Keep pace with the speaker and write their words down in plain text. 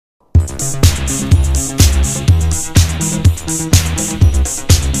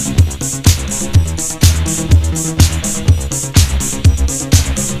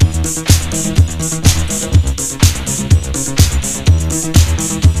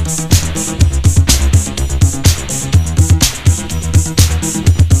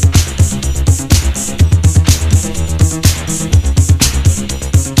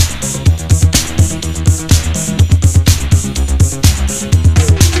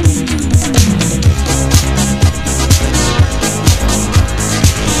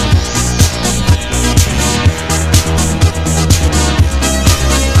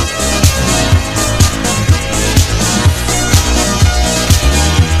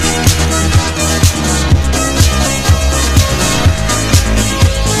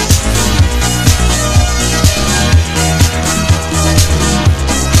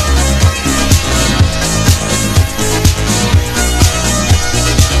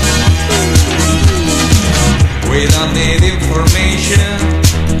We don't need information.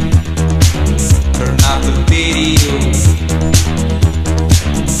 Turn off the video.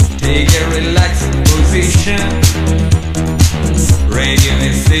 Take a relaxing position. Radio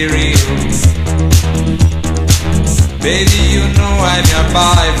is stereo. Baby, you know I'm your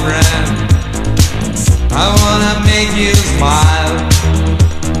boyfriend. I wanna make you smile.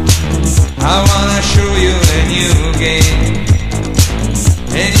 I wanna show you a new game,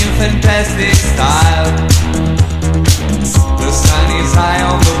 a new fantastic style. The sun is high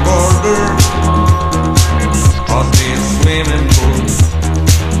on the border of this swimming pool.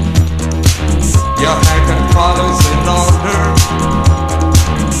 Your haircut follows an order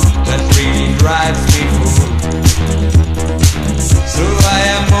that really drives me fool. So I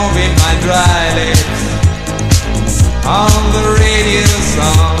am moving my dry lips on the radio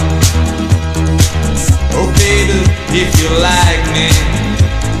song. Oh baby, if you like me,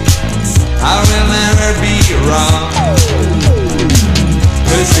 I will never be wrong.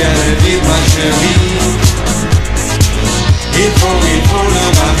 Le ciel est vide ma chérie, il faut le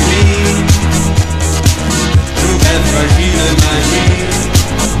remplir. Nouvelle fragile magie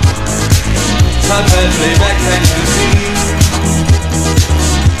s'appelle Playback Fantasy.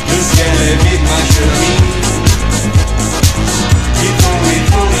 Le ciel est vide ma chérie, il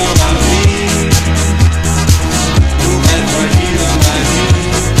faut le remplir. Nouvelle fragile magie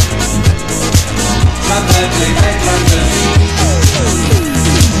s'appelle Playback Fantasy.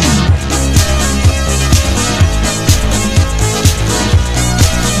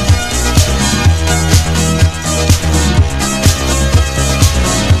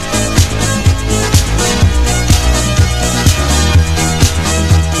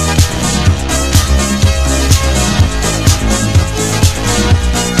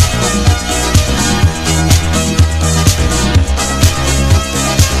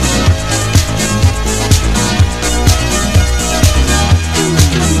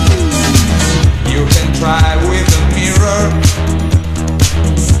 Try with a mirror,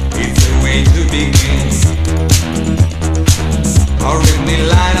 it's a way to begin. Or with me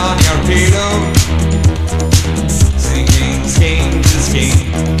line on your pillow, singing skin to skin.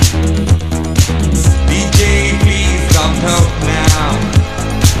 DJ, please don't talk now,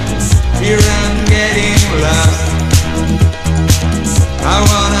 here I'm getting lost. I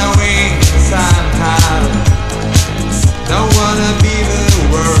wanna win somehow, don't wanna be the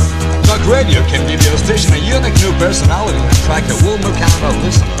worst. Talk radio can give your station a unique new personality and attract a warmer kind of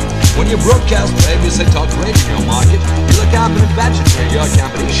listener. When you broadcast ABC Talk Radio in your market, you look up an advantage where your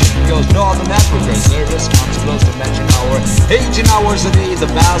competition, because no other network or service comes close to matching our 18 hours a day, the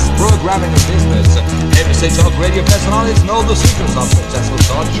best programming in business. ABC Talk Radio personalities know the secrets of successful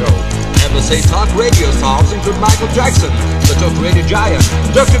talk show. ABC Talk Radio stars include Michael Jackson, the Talk Radio Giant,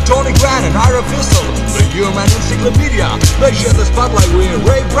 Dr. Tony Grant and Ira Fistel, the Human Encyclopedia. They share the spotlight with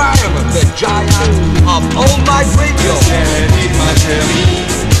Ray Bryan, the giant of all night radio.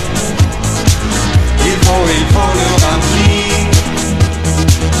 Il faut le remplir.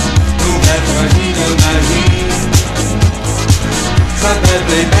 Nouvelle fragile magie s'appelle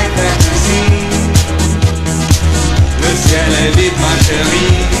Playback Fantasy. Le ciel est vide ma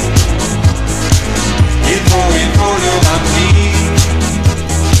chérie, il faut le remplir.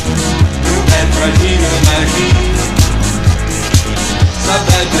 Nouvelle fragile magie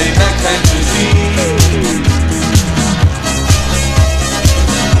s'appelle Playback Fantasy.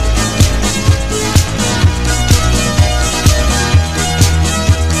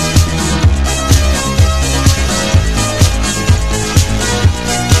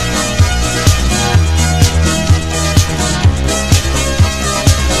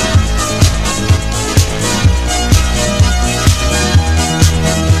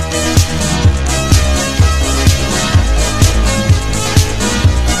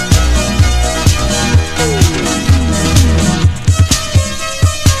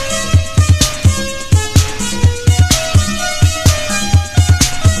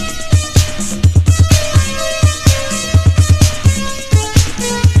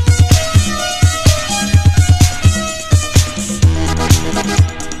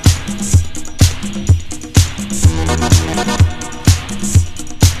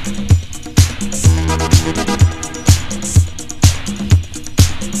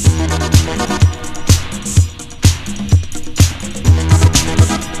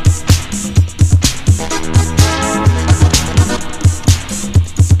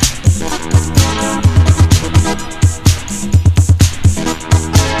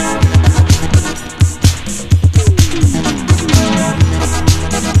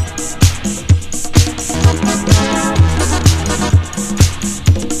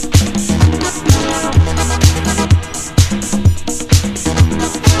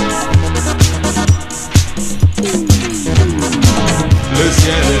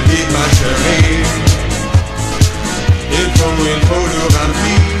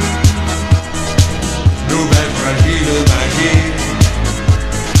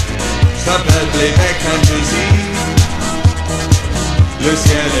 Le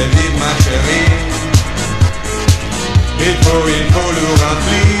ciel est vide ma chérie. Il faut le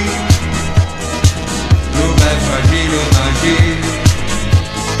remplir. Nouvelle fragile magie.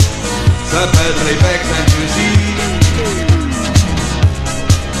 Ça peut être les becs,